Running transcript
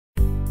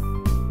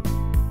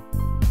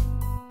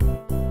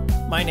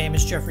My name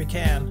is Jeffrey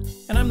Can,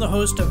 and I'm the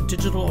host of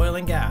Digital Oil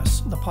and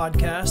Gas, the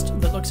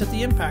podcast that looks at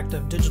the impact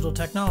of digital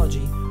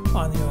technology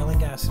on the oil and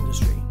gas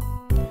industry.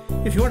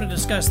 If you want to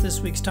discuss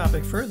this week's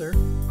topic further,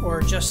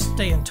 or just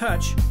stay in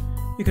touch,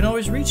 you can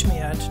always reach me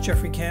at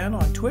Jeffrey Can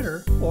on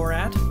Twitter or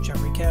at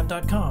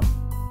jeffreycan.com.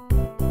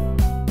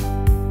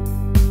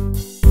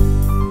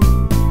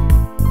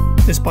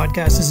 This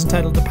podcast is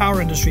entitled The Power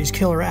Industry's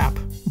Killer App,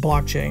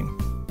 Blockchain.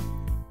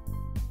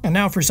 And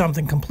now for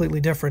something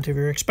completely different. If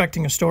you're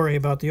expecting a story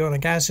about the oil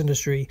and gas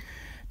industry,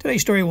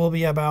 today's story will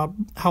be about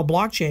how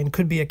blockchain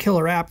could be a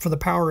killer app for the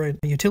power and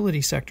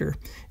utility sector.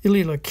 It'll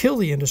either kill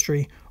the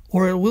industry,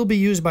 or it will be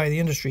used by the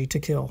industry to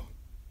kill.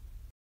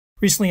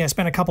 Recently, I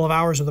spent a couple of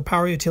hours with a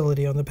power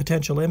utility on the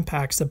potential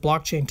impacts that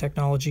blockchain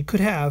technology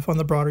could have on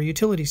the broader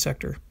utility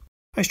sector.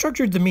 I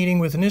structured the meeting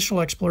with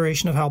initial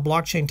exploration of how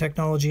blockchain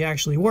technology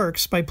actually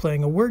works by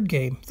playing a word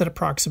game that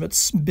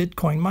approximates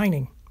Bitcoin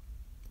mining.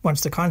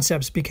 Once the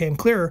concepts became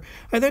clearer,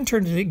 I then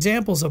turned to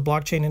examples of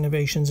blockchain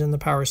innovations in the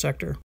power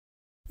sector.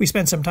 We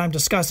spent some time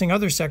discussing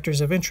other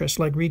sectors of interest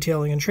like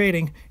retailing and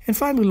trading, and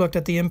finally looked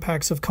at the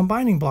impacts of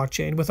combining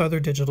blockchain with other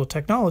digital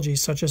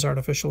technologies such as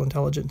artificial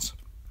intelligence.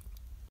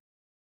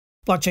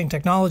 Blockchain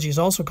technology is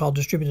also called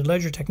distributed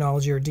ledger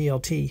technology, or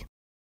DLT.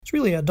 It's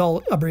really a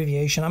dull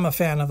abbreviation. I'm a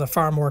fan of the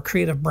far more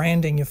creative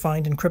branding you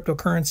find in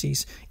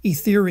cryptocurrencies.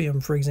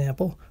 Ethereum, for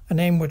example, a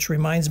name which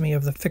reminds me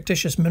of the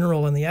fictitious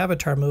mineral in the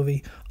Avatar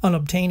movie,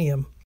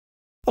 unobtainium.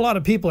 A lot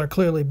of people are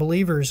clearly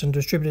believers in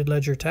distributed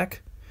ledger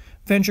tech.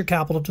 Venture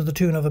capital to the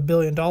tune of $1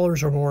 billion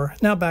or more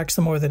now backs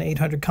the more than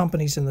 800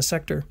 companies in the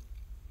sector.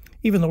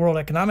 Even the World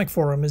Economic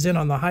Forum is in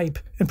on the hype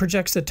and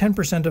projects that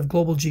 10% of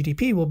global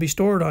GDP will be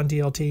stored on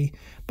DLT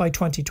by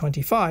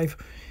 2025,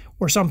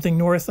 or something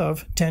north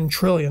of $10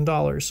 trillion.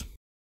 Now,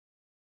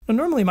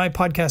 normally my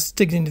podcast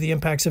digs into the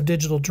impacts of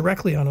digital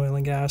directly on oil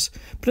and gas,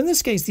 but in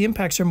this case the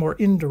impacts are more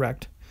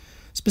indirect.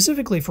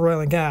 Specifically for oil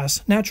and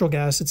gas, natural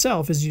gas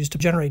itself is used to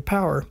generate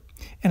power,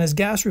 and as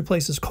gas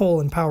replaces coal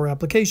in power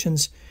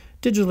applications,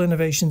 digital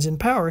innovations in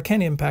power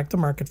can impact the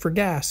market for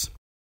gas.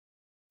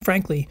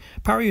 Frankly,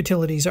 power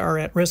utilities are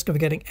at risk of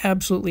getting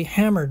absolutely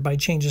hammered by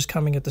changes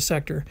coming at the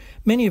sector,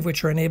 many of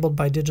which are enabled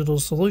by digital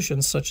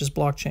solutions such as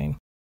blockchain.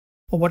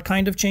 Well, what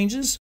kind of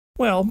changes?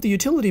 Well, the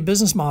utility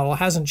business model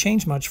hasn't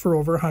changed much for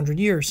over 100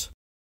 years.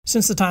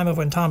 Since the time of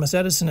when Thomas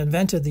Edison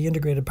invented the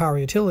integrated power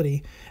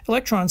utility,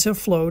 electrons have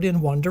flowed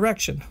in one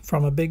direction,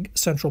 from a big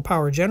central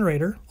power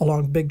generator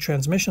along big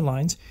transmission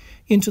lines,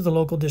 into the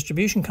local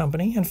distribution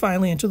company, and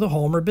finally into the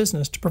home or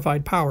business to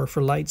provide power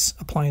for lights,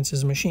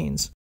 appliances, and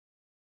machines.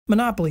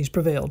 Monopolies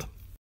prevailed.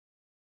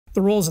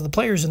 The roles of the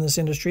players in this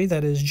industry,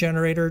 that is,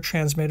 generator,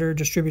 transmitter,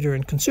 distributor,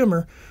 and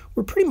consumer,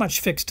 were pretty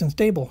much fixed and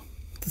stable.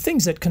 The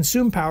things that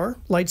consume power,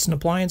 lights and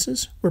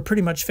appliances, were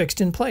pretty much fixed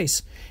in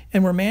place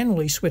and were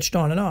manually switched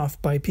on and off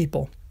by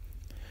people.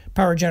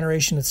 Power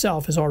generation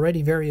itself is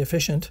already very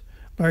efficient.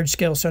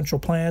 Large-scale central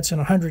plants and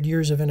 100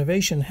 years of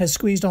innovation has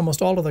squeezed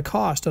almost all of the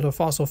cost out of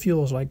fossil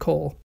fuels like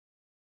coal.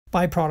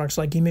 Byproducts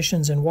like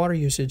emissions and water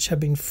usage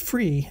have been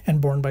free and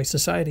borne by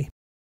society.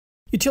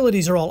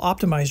 Utilities are all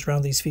optimized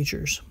around these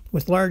features,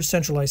 with large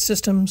centralized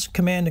systems,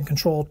 command and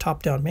control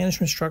top-down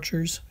management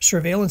structures,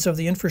 surveillance of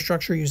the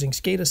infrastructure using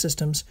SCADA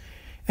systems,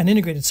 an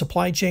integrated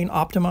supply chain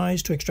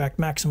optimized to extract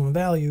maximum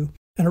value,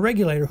 and a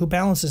regulator who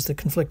balances the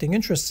conflicting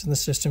interests in the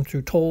system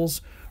through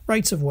tolls,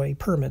 rights-of-way,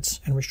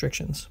 permits, and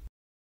restrictions.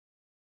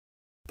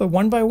 But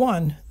one by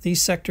one,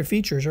 these sector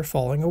features are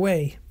falling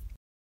away.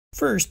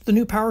 First, the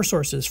new power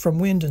sources from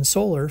wind and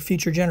solar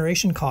feature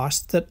generation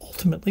costs that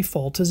ultimately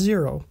fall to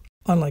zero,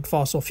 unlike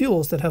fossil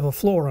fuels that have a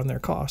floor on their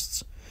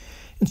costs.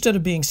 Instead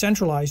of being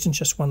centralized in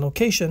just one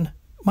location,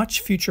 much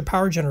future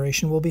power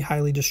generation will be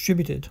highly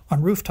distributed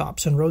on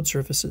rooftops and road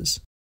surfaces.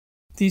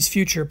 These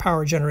future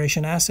power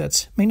generation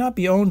assets may not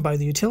be owned by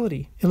the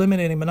utility,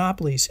 eliminating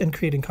monopolies and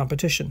creating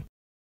competition.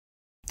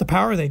 The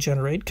power they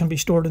generate can be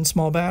stored in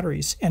small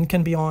batteries and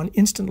can be on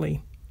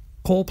instantly.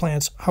 Coal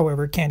plants,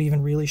 however, can't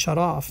even really shut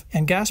off,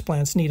 and gas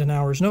plants need an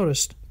hour's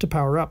notice to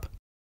power up.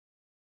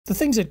 The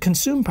things that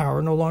consume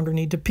power no longer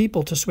need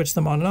people to switch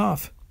them on and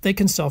off. They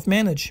can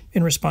self-manage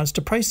in response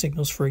to price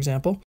signals, for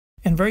example,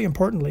 and very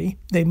importantly,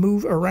 they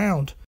move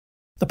around.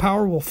 The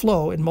power will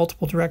flow in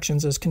multiple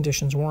directions as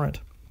conditions warrant.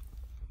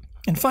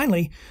 And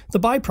finally, the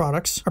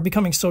byproducts are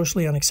becoming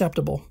socially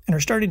unacceptable and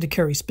are starting to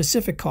carry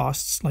specific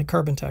costs like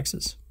carbon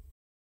taxes.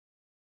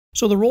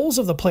 So the roles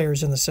of the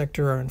players in the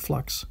sector are in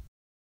flux.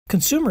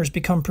 Consumers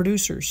become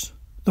producers.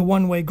 The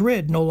one-way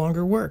grid no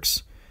longer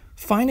works.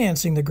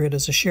 Financing the grid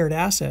as a shared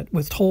asset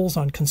with tolls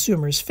on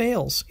consumers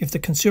fails if the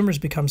consumers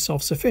become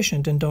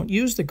self-sufficient and don't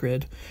use the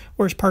grid,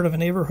 or as part of a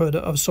neighborhood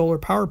of solar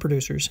power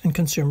producers and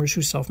consumers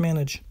who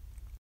self-manage.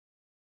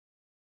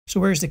 So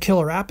where's the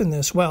killer app in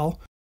this? Well,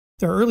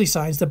 there are early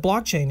signs that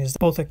blockchain is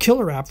both a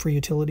killer app for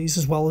utilities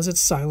as well as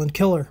its silent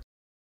killer.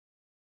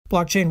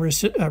 Blockchain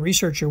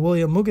researcher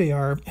William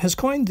Mugayar has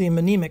coined the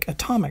mnemonic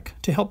atomic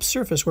to help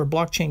surface where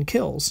blockchain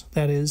kills,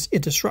 that is,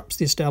 it disrupts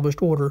the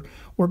established order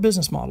or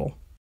business model.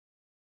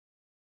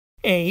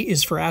 A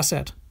is for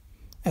asset.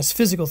 As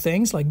physical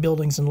things like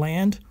buildings and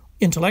land,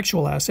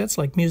 intellectual assets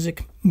like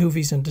music,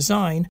 movies, and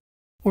design,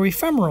 or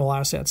ephemeral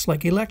assets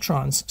like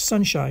electrons,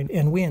 sunshine,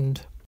 and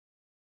wind.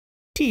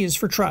 T is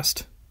for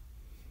trust.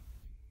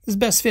 This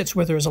best fits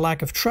where there is a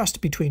lack of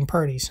trust between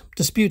parties.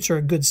 Disputes are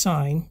a good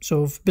sign,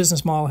 so if a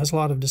business model has a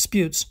lot of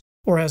disputes,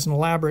 or has an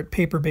elaborate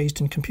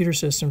paper-based and computer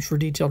systems for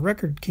detailed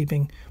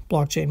record-keeping,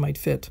 blockchain might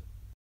fit.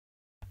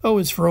 O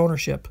is for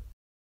ownership,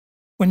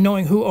 when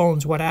knowing who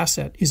owns what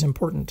asset is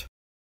important.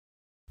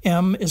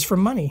 M is for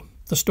money,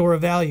 the store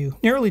of value,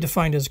 narrowly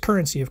defined as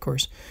currency, of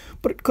course,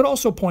 but it could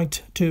also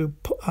point to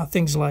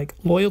things like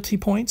loyalty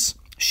points,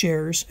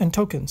 shares, and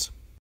tokens.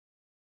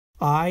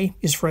 I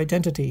is for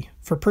identity,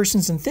 for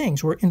persons and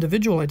things where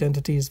individual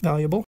identity is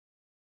valuable.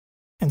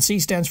 And C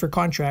stands for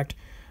contract,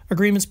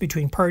 agreements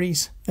between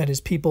parties, that is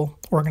people,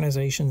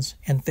 organizations,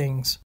 and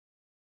things.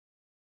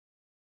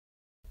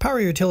 Power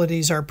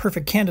utilities are a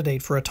perfect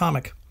candidate for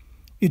Atomic.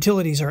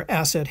 Utilities are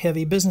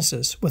asset-heavy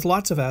businesses with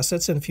lots of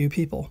assets and few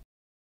people.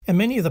 And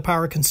many of the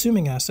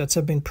power-consuming assets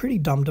have been pretty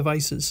dumb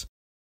devices.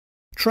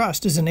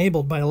 Trust is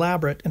enabled by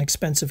elaborate and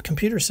expensive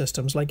computer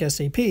systems like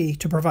SAP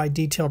to provide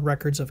detailed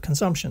records of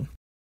consumption.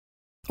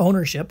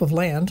 Ownership of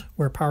land,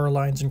 where power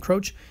lines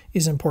encroach,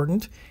 is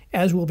important,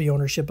 as will be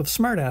ownership of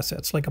smart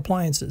assets like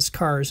appliances,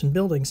 cars, and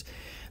buildings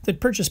that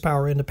purchase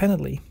power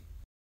independently.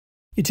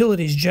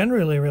 Utilities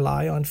generally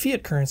rely on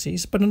fiat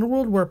currencies, but in a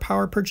world where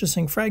power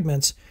purchasing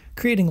fragments,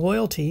 creating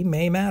loyalty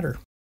may matter.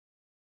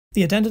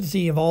 The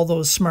identity of all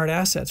those smart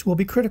assets will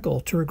be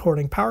critical to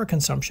recording power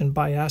consumption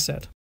by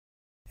asset.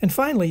 And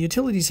finally,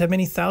 utilities have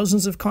many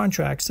thousands of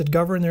contracts that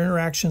govern their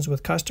interactions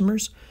with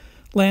customers,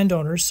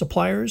 landowners,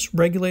 suppliers,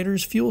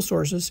 regulators, fuel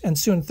sources, and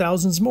soon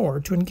thousands more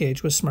to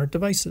engage with smart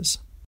devices.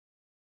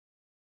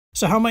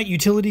 So how might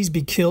utilities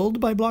be killed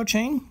by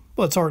blockchain?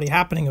 Well, it's already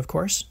happening, of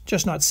course,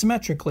 just not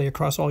symmetrically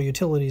across all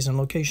utilities and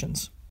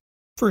locations.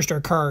 First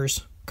are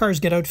cars. Cars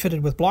get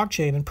outfitted with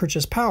blockchain and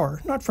purchase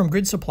power, not from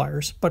grid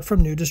suppliers, but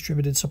from new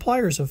distributed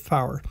suppliers of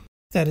power,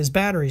 that is,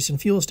 batteries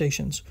and fuel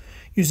stations,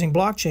 using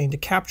blockchain to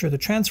capture the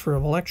transfer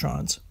of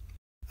electrons.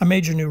 A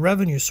major new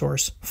revenue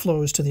source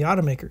flows to the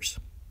automakers.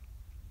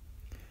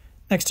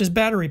 Next is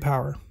battery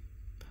power.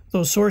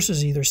 Those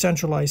sources, either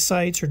centralized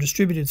sites or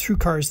distributed through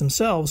cars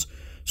themselves,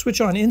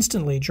 switch on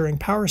instantly during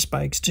power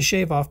spikes to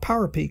shave off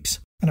power peaks,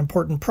 an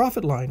important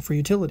profit line for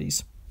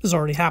utilities. This is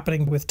already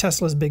happening with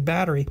Tesla's big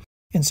battery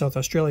in South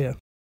Australia.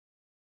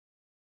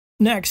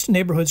 Next,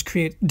 neighborhoods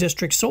create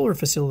district solar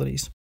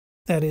facilities.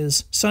 That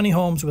is, sunny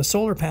homes with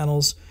solar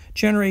panels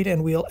generate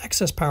and wheel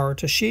excess power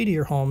to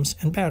shadier homes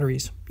and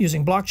batteries,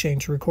 using blockchain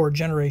to record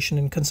generation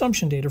and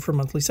consumption data for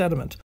monthly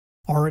settlement.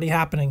 Already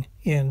happening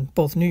in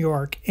both New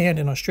York and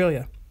in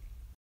Australia.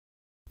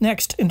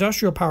 Next,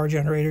 industrial power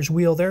generators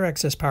wheel their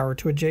excess power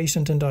to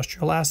adjacent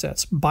industrial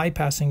assets,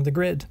 bypassing the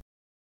grid.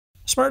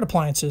 Smart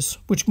appliances,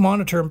 which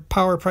monitor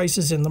power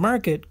prices in the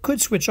market,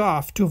 could switch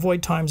off to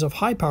avoid times of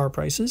high power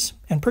prices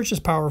and purchase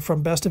power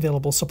from best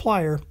available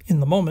supplier in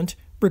the moment,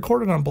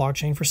 recorded on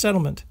blockchain for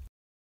settlement.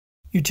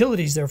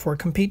 Utilities, therefore,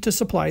 compete to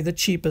supply the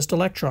cheapest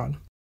electron.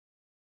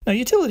 Now,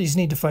 utilities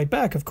need to fight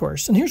back, of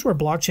course, and here's where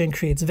blockchain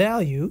creates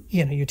value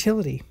in a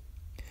utility.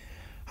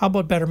 How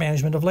about better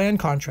management of land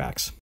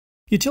contracts?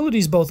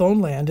 Utilities both own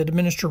land and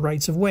administer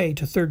rights of way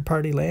to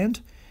third-party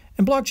land,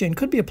 and blockchain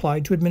could be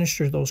applied to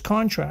administer those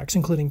contracts,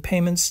 including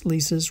payments,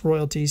 leases,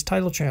 royalties,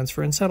 title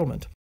transfer, and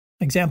settlement.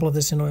 An example of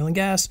this in oil and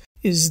gas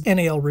is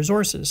NAL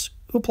Resources,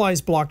 who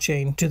applies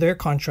blockchain to their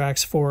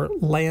contracts for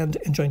land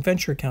and joint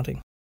venture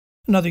accounting.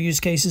 Another use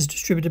case is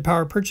distributed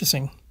power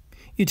purchasing.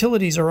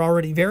 Utilities are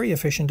already very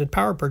efficient at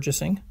power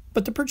purchasing,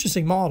 but the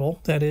purchasing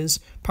model, that is,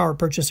 power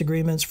purchase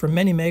agreements for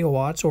many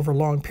megawatts over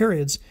long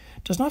periods,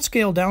 does not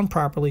scale down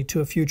properly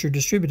to a future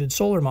distributed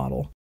solar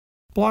model.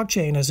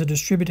 Blockchain as a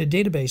distributed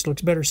database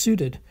looks better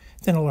suited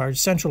than a large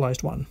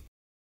centralized one.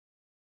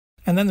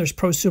 And then there's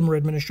prosumer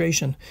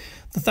administration.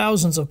 The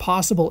thousands of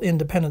possible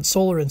independent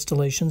solar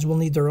installations will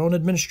need their own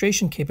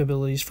administration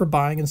capabilities for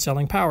buying and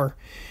selling power.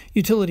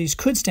 Utilities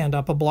could stand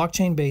up a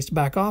blockchain-based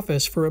back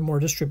office for a more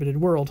distributed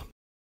world.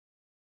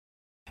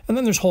 And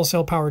then there's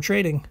wholesale power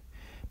trading.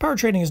 Power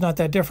trading is not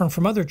that different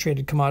from other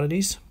traded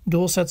commodities.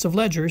 Dual sets of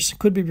ledgers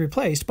could be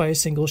replaced by a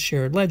single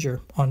shared ledger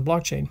on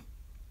blockchain.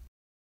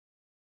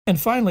 And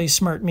finally,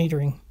 smart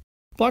metering.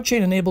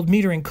 Blockchain-enabled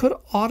metering could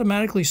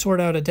automatically sort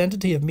out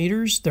identity of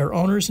meters, their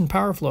owners, and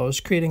power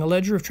flows, creating a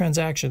ledger of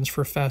transactions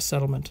for fast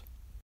settlement.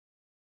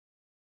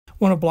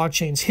 One of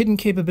blockchain's hidden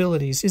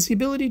capabilities is the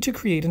ability to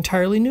create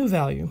entirely new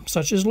value,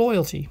 such as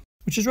loyalty,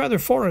 which is rather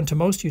foreign to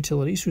most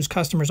utilities whose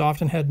customers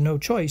often had no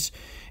choice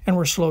and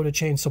were slow to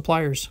change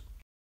suppliers.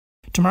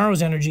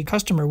 Tomorrow's energy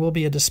customer will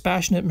be a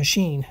dispassionate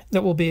machine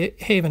that will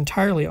behave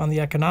entirely on the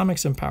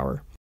economics of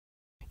power.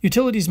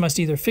 Utilities must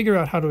either figure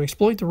out how to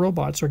exploit the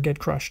robots or get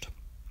crushed.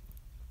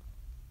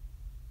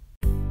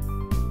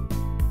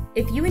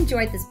 If you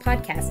enjoyed this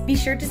podcast, be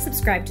sure to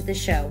subscribe to the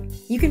show.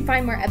 You can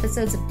find more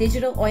episodes of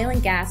Digital Oil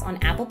and Gas on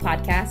Apple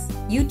Podcasts,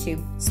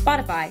 YouTube,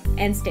 Spotify,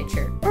 and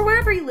Stitcher, or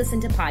wherever you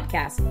listen to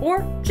podcasts,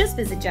 or just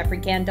visit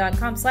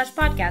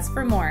jeffreycan.com/podcast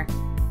for more.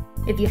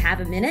 If you have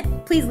a minute,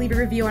 please leave a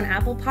review on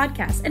Apple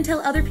Podcasts and tell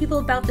other people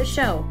about the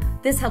show.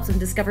 This helps them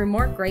discover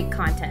more great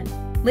content.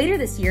 Later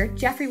this year,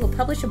 Jeffrey will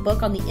publish a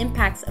book on the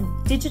impacts of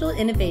digital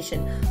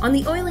innovation on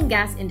the oil and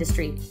gas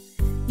industry.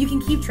 You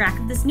can keep track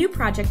of this new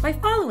project by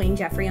following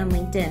Jeffrey on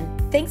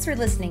LinkedIn. Thanks for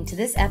listening to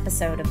this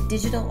episode of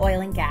Digital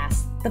Oil and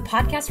Gas. The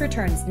podcast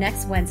returns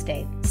next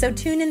Wednesday, so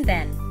tune in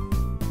then.